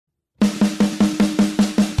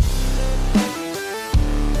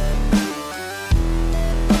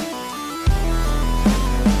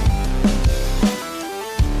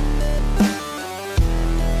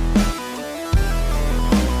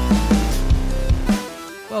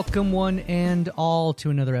Welcome one and all to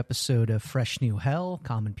another episode of Fresh New Hell,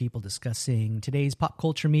 common people discussing today's pop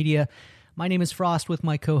culture media. My name is Frost with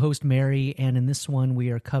my co-host Mary, and in this one we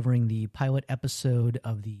are covering the pilot episode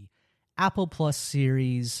of the Apple Plus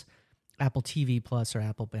series, Apple TV Plus or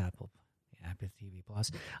Apple TV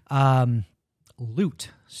Plus, Loot,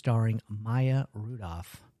 starring Maya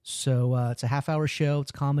Rudolph. So it's a half-hour show.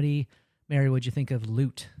 It's comedy. Mary, what'd you think of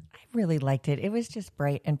Loot? I really liked it. It was just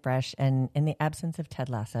bright and fresh, and in the absence of Ted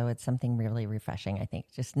Lasso, it's something really refreshing. I think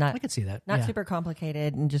just not. I could see that. Not super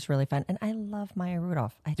complicated and just really fun. And I love Maya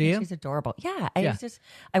Rudolph. I think she's adorable. Yeah,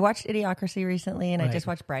 I watched Idiocracy recently, and I just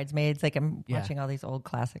watched Bridesmaids. Like I'm watching all these old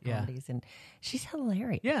classic comedies, and she's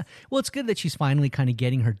hilarious. Yeah. Well, it's good that she's finally kind of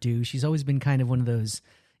getting her due. She's always been kind of one of those,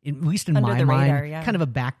 at least in my mind, kind of a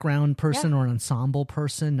background person or an ensemble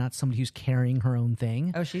person, not somebody who's carrying her own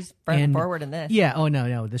thing. Oh, she's front and forward in this. Yeah. Oh,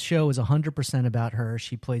 no. The show is 100% about her.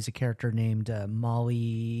 She plays a character named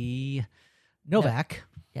Molly Novak.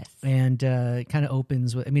 Yes. And it kind of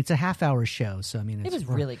opens with, it's a half-hour show, so it was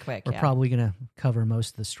really quick. We're probably going to cover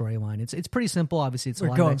most of the storyline. It's pretty simple. Obviously, it's a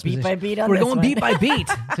lot of exposition. We're going beat by beat on We're this going one. beat by beat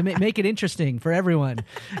to make it interesting for everyone,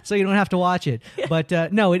 so you don't have to watch it. But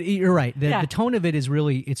no, you're right. The tone of it is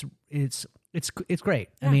really it's great.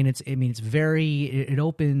 Yeah. It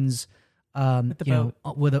opens. With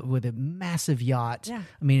a massive yacht. Yeah.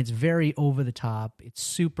 It's very over the top. It's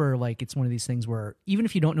super, like, it's one of these things where even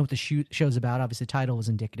if you don't know what the show's about, obviously the title is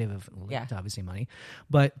indicative of obviously money,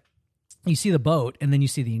 but you see the boat and then you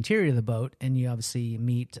see the interior of the boat and you obviously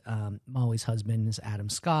meet Molly's husband is Adam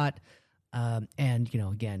Scott, and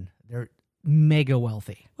again, they're mega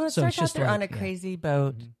wealthy. Well, it starts out they're on a crazy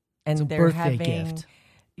boat and it's a they're birthday having gift.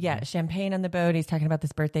 Yeah, champagne on the boat. He's talking about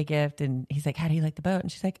this birthday gift, and he's like, "How do you like the boat?"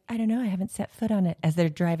 And she's like, "I don't know. I haven't set foot on it." As they're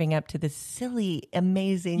driving up to this silly,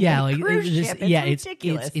 amazing cruise ship. It's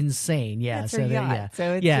ridiculous. It's insane. Yeah, it's her yacht.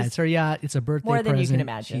 So it's her yacht. It's a birthday more present. than you can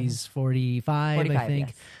imagine. She's 45, I think.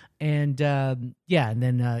 Yes. And and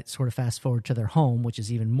then sort of fast forward to their home, which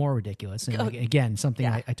is even more ridiculous. And again, something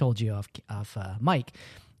I told you off Mike.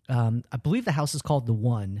 I believe the house is called The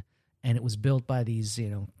One. And it was built by these,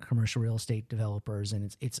 commercial real estate developers,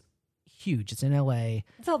 and it's huge. It's in LA.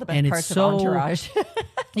 It's all the best parts of Entourage.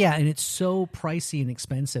 Yeah, and it's so pricey and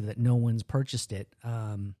expensive that no one's purchased it.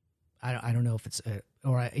 I don't know if it's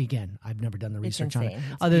again, I've never done the research on it.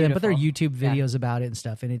 But there are YouTube videos about it and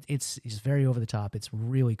stuff, and it's very over the top. It's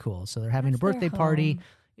really cool. So they're having a birthday party.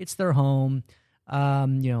 It's their home.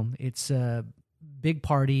 It's a big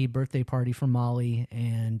birthday party for Molly,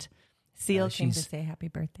 and Seal came to say happy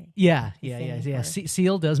birthday. Yeah.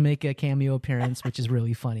 Seal does make a cameo appearance, which is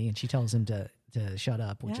really funny, and she tells him to shut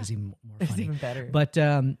up, which is even more funny. It's even better. But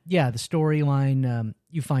the storyline,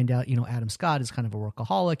 you find out, Adam Scott is kind of a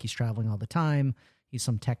workaholic. He's traveling all the time. He's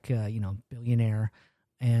some tech, billionaire.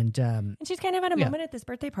 And she's kind of at a moment at this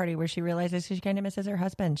birthday party where she realizes she kind of misses her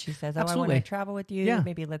husband. She says, "Oh, I want to travel with you. Yeah.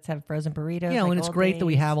 Maybe let's have frozen burritos." Yeah, and it's great that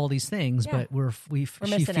we have all these things, but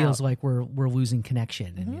she feels like we're losing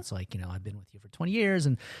connection. And it's like, I've been with you for 20 years,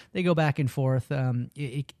 and they go back and forth.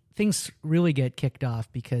 Things really get kicked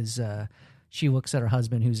off because she looks at her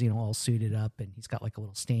husband, who's all suited up, and he's got like a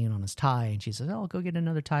little stain on his tie, and she says, "Oh, I'll go get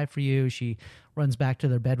another tie for you." She runs back to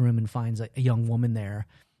their bedroom and finds a young woman there.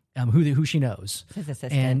 Who she knows. His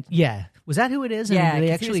assistant. And was that who it is? Yeah, and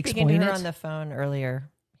they actually explain to her it on the phone earlier.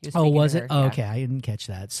 Was it? Oh, okay, I didn't catch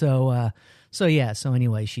that. So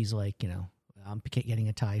anyway, she's like, I'm getting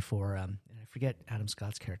a tie for I forget Adam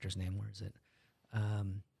Scott's character's name. Where is it?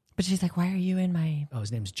 But she's like, "Why are you in my?" Oh,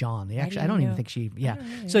 his name's John. I don't even think she. Yeah.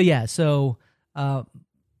 So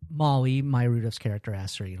Molly, Maya Rudolph's character,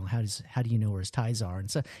 asks her, how do you know where his ties are?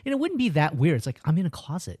 And so, it wouldn't be that weird. It's like, I'm in a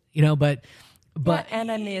closet, but and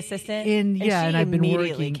I'm the assistant. And I've been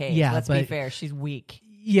working. Caved. Yeah, let's be fair. She's weak.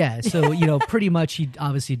 Yeah, so pretty much he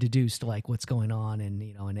obviously deduced like what's going on, and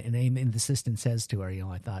and the assistant says to her,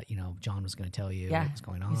 I thought John was going to tell you what's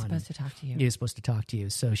going on. He's supposed to talk to you. He's supposed to talk to you.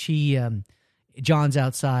 So she, John's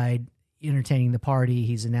outside entertaining the party.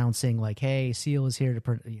 He's announcing like, "Hey, Seal is here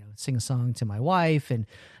to sing a song to my wife," and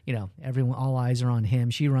everyone, all eyes are on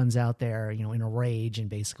him. She runs out there, in a rage, and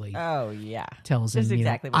basically, tells him,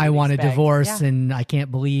 exactly "I want a divorce, and I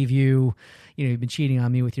can't believe you. You've been cheating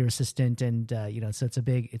on me with your assistant," and so it's a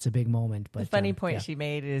big moment. But the funny point she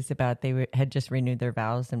made is about they had just renewed their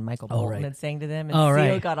vows, and Michael Bolton had sang to them, and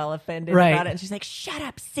Seal got all offended about it, and she's like, "Shut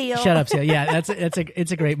up, Seal! Shut up, Seal!" Yeah,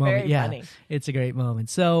 it's a great moment. Very funny. It's a great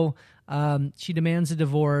moment. So. She demands a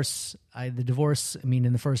divorce. The divorce,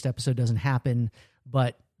 in the first episode doesn't happen,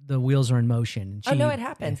 but the wheels are in motion. No, it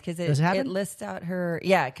happens because it lists out her.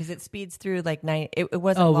 Yeah, because it speeds through like 9. It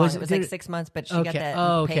wasn't long. It was like 6 months, but she got that.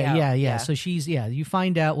 Oh, okay. Payout. Yeah. So she's you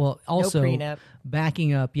find out. Well, also no prenup.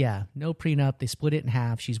 Backing up. Yeah, no prenup. They split it in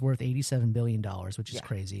half. She's worth $87 billion, which is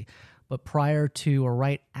crazy. But prior to or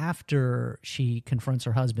right after she confronts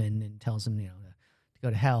her husband and tells him, to go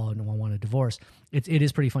to hell and won't want a divorce, it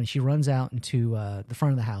is pretty funny. She runs out into the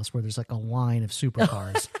front of the house where there's like a line of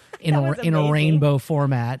supercars in a rainbow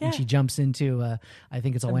format, and she jumps into I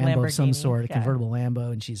think it's a Lambo of some sort, a convertible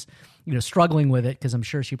Lambo, and she's struggling with it because I'm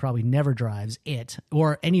sure she probably never drives it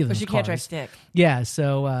or any of those cars. She can't drive stick. Yeah,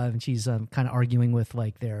 so she's kind of arguing with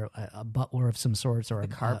like a butler of some sorts or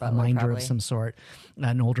a minder of some sort,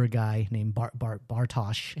 an older guy named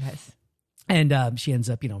Bartosz. Yes, and she ends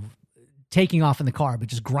up taking off in the car, but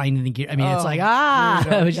just grinding the gear. I mean, it's like,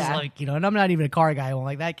 it was just like, and I'm not even a car guy. I'm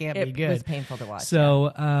like, that can't be good. It was painful to watch.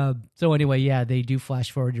 So, so anyway, they do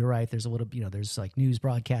flash forward. You're right. There's a little, there's like news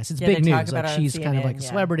broadcasts. It's big news. Like she's CNN, kind of like a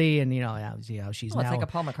celebrity, and she's now like a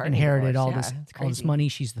Paul McCartney inherited all this money.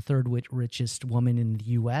 She's the third richest woman in the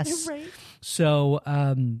U.S. Right. So,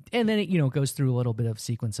 and then it goes through a little bit of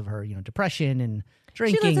sequence of her, depression and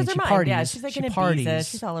drinking, and she parties. Yeah, she's like in Ibiza.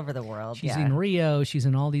 She's all over the world. She's in Rio. She's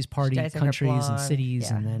in all these party countries and cities,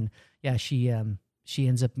 and then she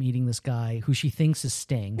ends up meeting this guy who she thinks is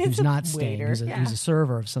Sting, who's not Sting, who's a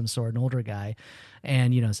server of some sort, an older guy,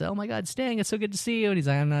 and say, "Oh my God, Sting, it's so good to see you." And he's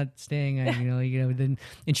like, "I'm not Sting," Then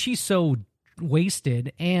and she's so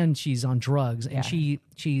wasted and she's on drugs, and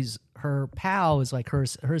she's her pal is like her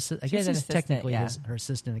I guess he's technically her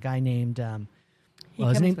assistant, a guy named.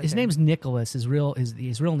 His name's Nicholas. His real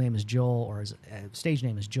name is Joel, or his stage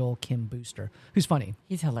name is Joel Kim Booster, who's funny.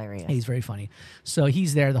 He's hilarious. He's very funny. So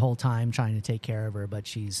he's there the whole time trying to take care of her, but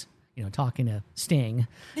she's talking to Sting,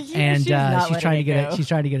 and she's trying to get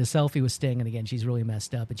a selfie with Sting, and again she's really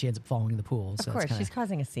messed up, and she ends up falling in the pool. Of course, she's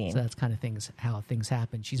causing a scene. So that's kind of how things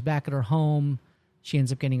happen. She's back at her home. She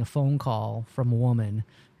ends up getting a phone call from a woman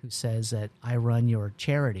who says that I run your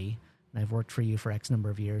charity. And I've worked for you for X number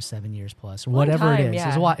of years, 7 years plus, or whatever it is. Yeah.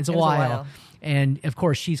 It's a while. And of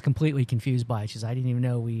course, she's completely confused by it. She's like, I didn't even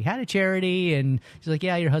know we had a charity. And she's like,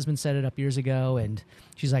 yeah, your husband set it up years ago. And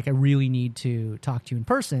she's like, I really need to talk to you in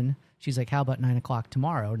person. She's like, how about 9 o'clock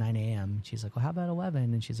tomorrow, 9 a.m.? She's like, well, how about 11?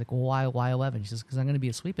 And she's like, well, why 11? She says, because I'm going to be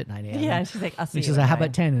asleep at 9 a.m. Yeah, she's like, I'll see you. She says, how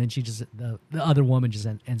about 10? And then she just, the other woman just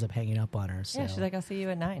ends up hanging up on her. So. Yeah, she's like, I'll see you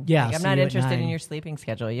at 9. Yeah, like, I'm not interested in your sleeping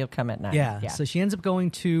schedule. You'll come at 9. Yeah. So she ends up going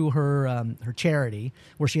to her charity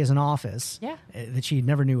where she has an office that she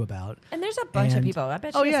never knew about. And there's a bunch of people. I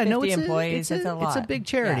bet she has 50 employees. It's a lot. It's a big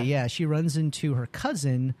charity. Yeah. She runs into her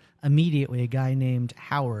cousin immediately, a guy named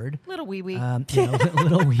Howard. Little wee wee.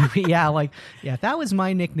 Little wee wee. Yeah, if that was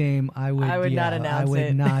my nickname, I would not announce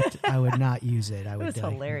it. I would not use it. I would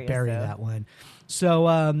hilarious, bury that one.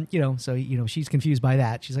 So, she's confused by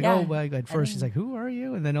that. She's like, at first she's like, who are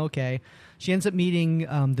you? And then, okay. She ends up meeting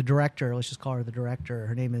the director. Let's just call her the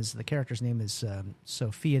director. The character's name is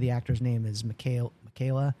Sophia. The actor's name is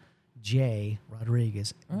Michaela J.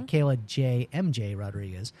 Rodriguez. Michaela J. M.J.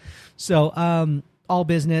 Rodriguez. So, all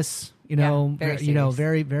business,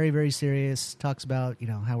 very, very, very serious. Talks about,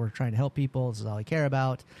 how we're trying to help people. This is all I care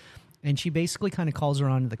about. And she basically kind of calls her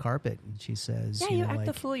onto the carpet, and she says, you act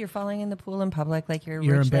the fool. You're falling in the pool in public like you're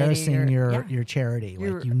embarrassing your charity.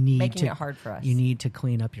 You're you need making it hard for us. You need to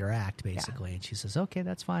clean up your act, basically." And she says, "Okay,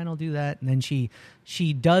 that's fine. I'll do that." And then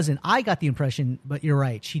she doesn't. I got the impression, but you're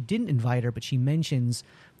right. She didn't invite her, but she mentions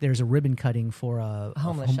there's a ribbon cutting for a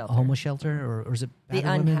homeless shelter, or is it the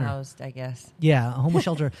unhoused? I guess. Yeah, a homeless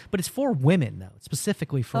shelter, but it's for women though,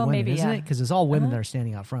 specifically for women, maybe, isn't it? Because it's all women that are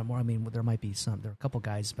standing out front. More, I mean, there might be there are a couple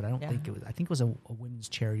guys, but I don't think it was. I think it was a women's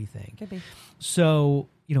charity thing. Could be. So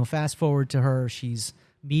fast forward to her, she's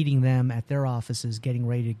meeting them at their offices, getting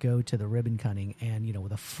ready to go to the ribbon cutting, and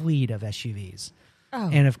with a fleet of SUVs,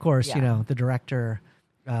 and of course, the director.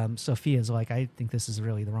 Sophia's like, I think this is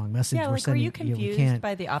really the wrong message. Yeah, were you confused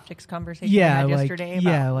by the optics conversation we had yesterday?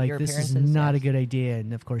 About this is not a good idea.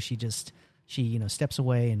 And of course, she steps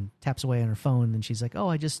away and taps away on her phone, and she's like, "Oh,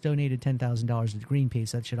 I just donated $10,000 to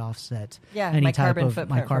Greenpeace. That should offset any my type carbon of footprint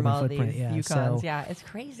my carbon from all footprint." These Yukons. It's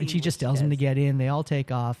crazy. And she just tells them to get in. They all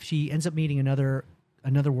take off. She ends up meeting another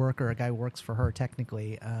worker, a guy who works for her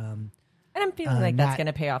technically. And I'm feeling like that's going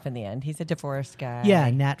to pay off in the end. He's a divorced guy. Yeah,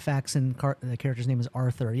 Nat Faxon. The character's name is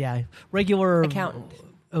Arthur. Yeah, regular accountant.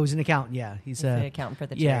 Oh, he's an accountant. Yeah, he's an accountant for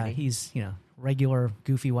the charity. Yeah, he's regular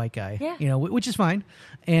goofy white guy. Yeah, which is fine.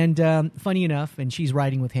 And funny enough, and she's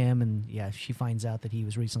riding with him, and she finds out that he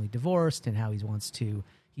was recently divorced and how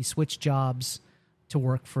he switched jobs to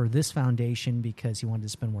work for this foundation because he wanted to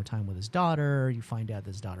spend more time with his daughter. You find out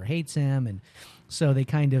that his daughter hates him, and so they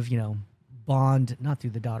kind of bond, not through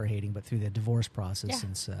the daughter hating, but through the divorce process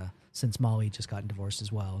since Molly just gotten divorced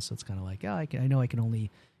as well. So it's kind of like, I know I can only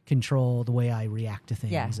control the way I react to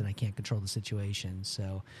things, and I can't control the situation.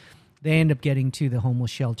 So they end up getting to the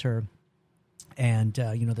homeless shelter, and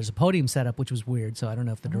there's a podium set up, which was weird. So I don't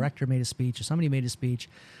know if the director made a speech or somebody made a speech.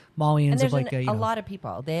 Molly ends up like a lot of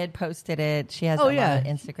people. They had posted it. She has a lot of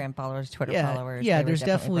Instagram followers, Twitter followers. Yeah, there's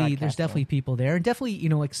definitely people there, and definitely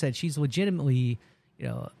like I said, she's legitimately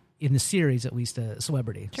in the series at least a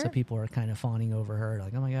celebrity. Sure. So people are kind of fawning over her,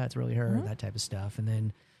 like, oh my God, it's really her, that type of stuff. And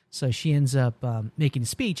then so she ends up making a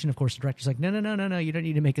speech, and of course the director's like, no, you don't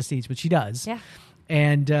need to make a speech, but she does. Yeah.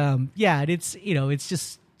 And it's it's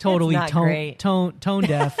just totally tone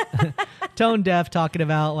deaf. Tone deaf, talking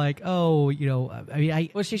about like,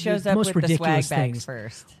 she shows up most with ridiculous the swag things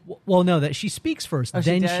first. Well, no, that she speaks first.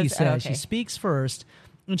 Then she says she speaks first,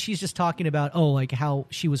 and she's just talking about like how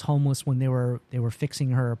she was homeless when they were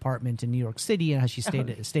fixing her apartment in New York City, and how she stayed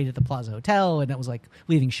at the Plaza Hotel, and that was like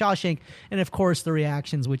leaving Shawshank. And of course, the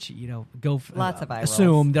reactions, which go lots of eye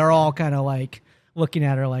assume rolls. They're all kind of like looking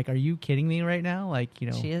at her like, are you kidding me right now? Like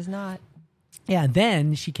she is not. Yeah,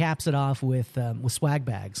 then she caps it off with swag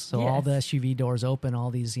bags. So all the SUV doors open,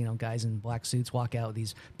 all these guys in black suits walk out with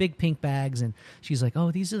these big pink bags, and she's like,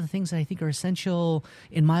 "Oh, these are the things that I think are essential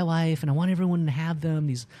in my life, and I want everyone to have them."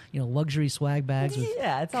 These luxury swag bags with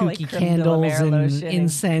it's kooky all like candles and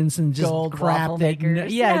incense and just gold crap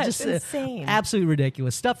just insane, absolutely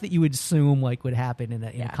ridiculous stuff that you would assume like would happen in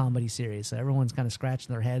a comedy series. So everyone's kind of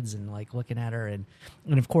scratching their heads and like looking at her, and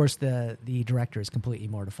of course the director is completely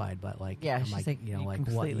mortified, but like she's like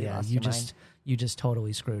what? Yeah, you just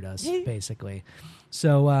totally screwed us, basically.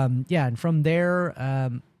 So and from there,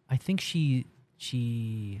 I think she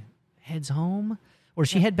heads home, or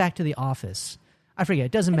she head back to the office. I forget.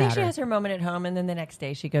 It doesn't matter. She has her moment at home, and then the next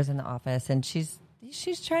day she goes in the office, and she's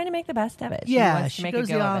trying to make the best of it. She goes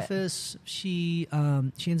to the office. She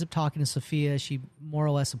ends up talking to Sophia. She more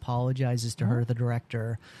or less apologizes to her, the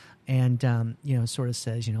director, and sort of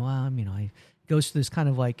says, I goes through this kind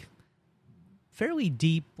of like fairly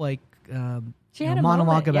deep she had a monologue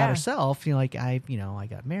moment, about herself. I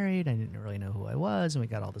got married. I didn't really know who I was, and we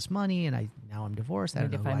got all this money, and now I'm divorced. I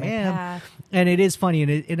don't know who I am. Path. And it is funny,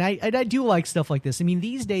 and I do like stuff like this. I mean,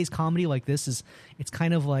 these days comedy like this it's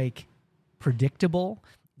kind of like predictable,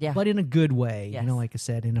 but in a good way. Yes. Like I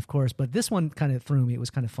said, and of course, but this one kind of threw me. It was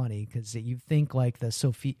kind of funny because you think like the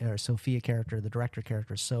Sophia character, the director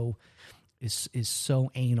character, is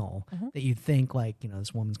so anal that you think like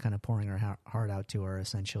this woman's kind of pouring her heart out to her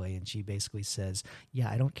essentially, and she basically says,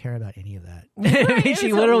 I don't care about any of that.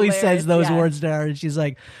 She literally says those words to her, and she's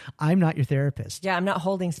like, I'm not your therapist. I'm not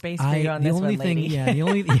holding space for you on this one, lady. The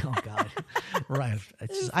only oh God, right.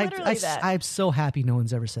 I'm so happy no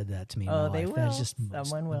one's ever said that to me in my life. They will. That's just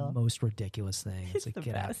Someone will. The most ridiculous thing. It's like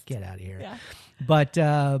get out of here. But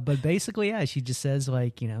basically she just says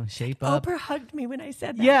like shape up. Oprah hugged me when I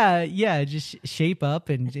said that. Just shape up,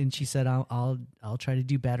 and she said I'll try to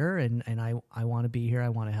do better, and I want to be here, I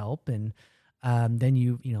want to help, and then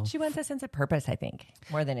she wants a sense of purpose, I think,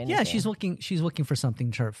 more than anything. She's looking for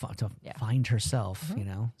something to find herself,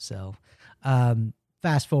 so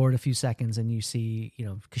fast forward a few seconds, and you see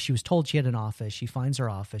because she was told she had an office, she finds her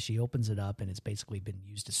office, she opens it up, and it's basically been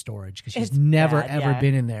used as storage because she's never ever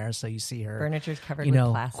been in there. So you see her furniture's covered with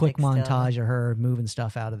plastic, quick montage of her moving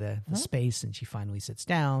stuff out of the space, and she finally sits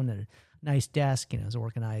down at a nice desk, is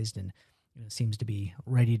organized, and seems to be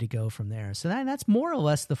ready to go from there. So that's more or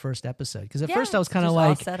less the first episode. Because at first I was kind of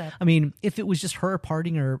like, I mean, if it was just her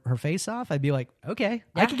parting her face off, I'd be like, okay,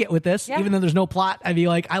 I could get with this. Even though there's no plot, I'd be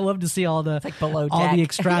like, I love to see all the all the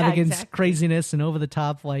extravagance, craziness, and over the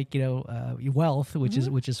top wealth,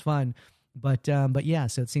 which is fun. But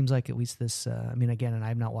so it seems like at least this. I mean, again, and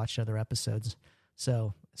I've not watched other episodes,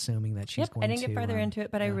 so assuming that she's going to. I didn't get further into it,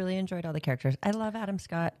 but I really enjoyed all the characters. I love Adam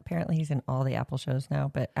Scott. Apparently, he's in all the Apple shows now,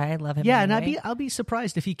 but I love him. Yeah, anyway. And I'll be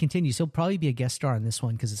surprised if he continues. He'll probably be a guest star on this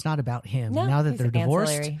one because it's not about him. Now that they're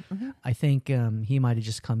divorced, I think he might have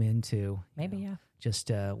just come in to just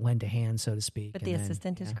lend a hand, so to speak. But the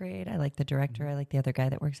assistant is great. I like the director. I like the other guy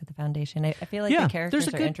that works at the foundation. I feel like the characters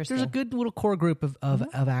are interesting. There's a good little core group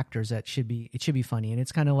of actors that should be funny, and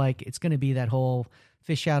it's kind of like it's going to be that whole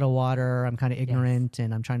fish out of water. I'm kind of ignorant,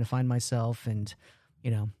 and I'm trying to find myself, and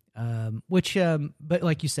but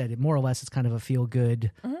like you said, more or less, it's kind of a feel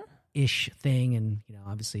good ish thing, and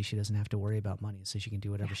obviously she doesn't have to worry about money, so she can do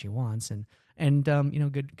whatever she wants, and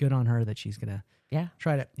good on her that she's gonna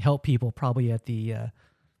try to help people, probably at the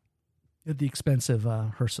at the expense of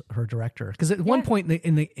her director. Because at one point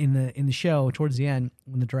in the show, towards the end,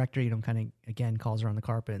 when the director kind of again calls her on the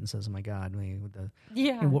carpet and says, "Oh my God,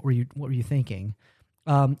 what were you thinking?"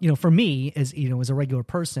 For me as as a regular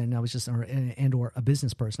person, I was just or a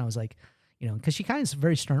business person, I was like, because she kind of is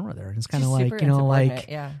very stern with her, and it's kind of like kind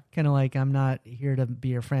of like, I'm not here to be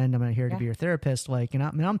your friend, I'm not here to be your therapist.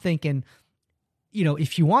 I'm thinking,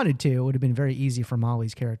 if you wanted to, it would have been very easy for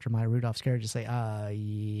Molly's character, Maya Rudolph's character, to say,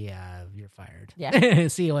 yeah, you're fired. Yeah.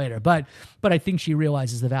 See you later. But I think she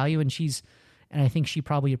realizes the value, and I think she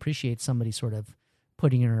probably appreciates somebody sort of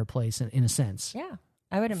putting her in her place in a sense. Yeah.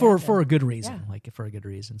 I would imagine. For a good reason, for a good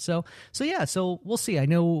reason. So we'll see. I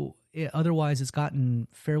know otherwise it's gotten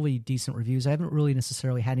fairly decent reviews. I haven't really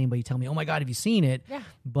necessarily had anybody tell me, "Oh my God, have you seen it?" Yeah.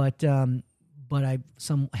 But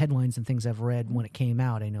some headlines and things I've read when it came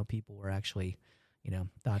out, I know people were actually,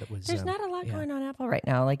 thought it was. There's not a lot going on Apple right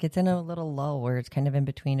now. Like, it's in a little lull where it's kind of in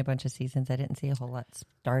between a bunch of seasons. I didn't see a whole lot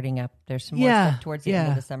starting up. There's some more stuff towards the end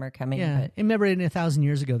of the summer coming. Yeah. But and remember, 1,000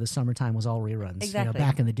 years ago, the summertime was all reruns. Exactly.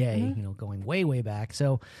 Back in the day, going way, way back.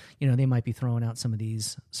 So, they might be throwing out some of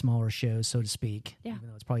these smaller shows, so to speak. Yeah. Even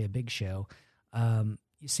though it's probably a big show.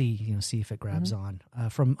 You see if it grabs on.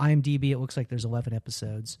 From IMDb, it looks like there's 11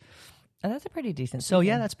 episodes. Oh, that's a pretty decent. So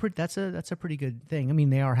season. That's a pretty good thing. I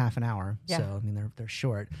mean, they are half an hour, so I mean they're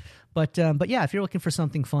short, but yeah, if you're looking for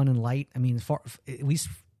something fun and light, I mean, at least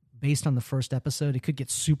based on the first episode, it could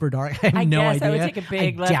get super dark. I have no idea. I would take a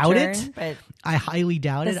big left doubt turn, it. But I highly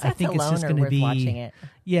doubt it. I think it's just going to be watching it.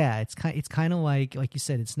 Yeah, it's kind of like you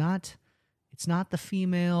said. It's not the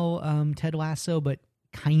female Ted Lasso, but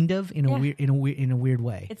kind of in a weird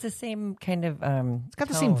way. It's the same kind of it's got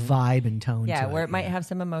the same vibe and tone. Yeah, to where it might have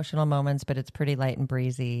some emotional moments, but it's pretty light and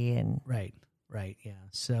breezy and right, yeah.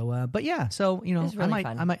 So, but yeah, so really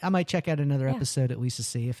I might check out another episode at least to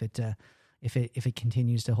see if it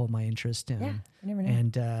continues to hold my interest. And, you never know.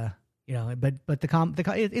 And but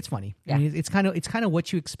it's funny. Yeah. I mean, it's kind of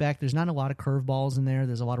what you expect. There's not a lot of curveballs in there.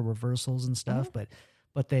 There's a lot of reversals and stuff,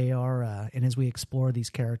 but they are, and as we explore these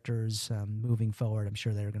characters moving forward, I'm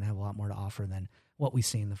sure they're going to have a lot more to offer than what we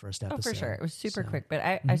see in the first episode. Oh, for sure. It was super quick, but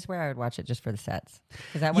I swear I would watch it just for the sets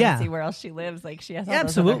because I want to see where else she lives. Like, she has all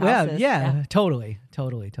those other houses. Yeah, totally.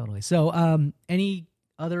 So, any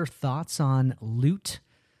other thoughts on Loot?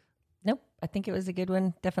 Nope. I think it was a good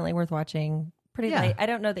one. Definitely worth watching. Pretty light. I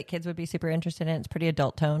don't know that kids would be super interested in it. It's pretty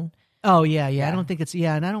adult tone. Oh yeah. I don't think it's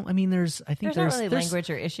and I don't. I mean, there's not really language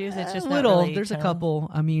or issues. It's just little. Not really there's a couple.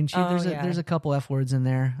 I mean, there's a couple F words in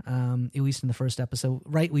there. At least in the first episode,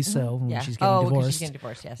 rightly so. When she's getting divorced. She's getting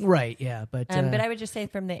divorced. Yes. Right. Yeah. But I would just say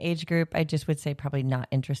from the age group, I just would say probably not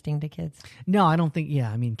interesting to kids. No, I don't think.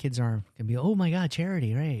 Yeah. I mean, kids aren't gonna be. Oh my God,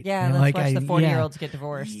 Charity. Right. Yeah. Let's watch the 40-year-olds get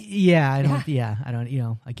divorced. Yeah. I don't. Yeah. I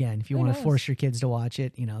don't. Again, if you want to force your kids to watch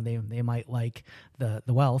it, they might like the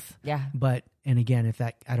wealth. Yeah. But. And again,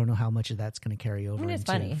 I don't know how much of that's going to carry over. It's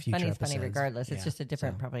into funny. Future It's episodes. funny regardless. It's just a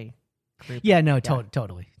different probably group. Yeah, no,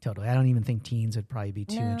 totally. I don't even think teens would probably be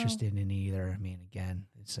too interested in either. I mean, again,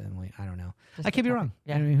 it's I don't know. I could be wrong.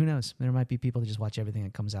 Yeah. I mean, who knows? There might be people that just watch everything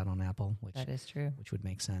that comes out on Apple, which that is true. Which would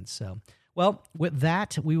make sense. So, well, with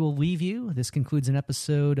that, we will leave you. This concludes an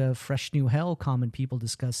episode of Fresh New Hell, common people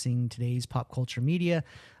discussing today's pop culture media.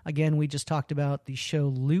 Again, we just talked about the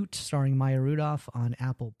show Loot, starring Maya Rudolph on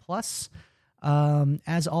Apple Plus.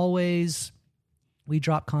 As always, we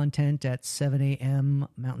drop content at 7 a.m.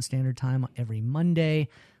 Mountain Standard Time every Monday.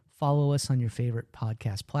 Follow us on your favorite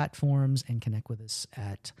podcast platforms and connect with us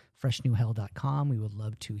at freshnewhell.com. We would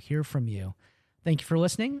love to hear from you. Thank you for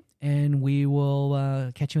listening, and we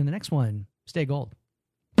will catch you in the next one. Stay gold.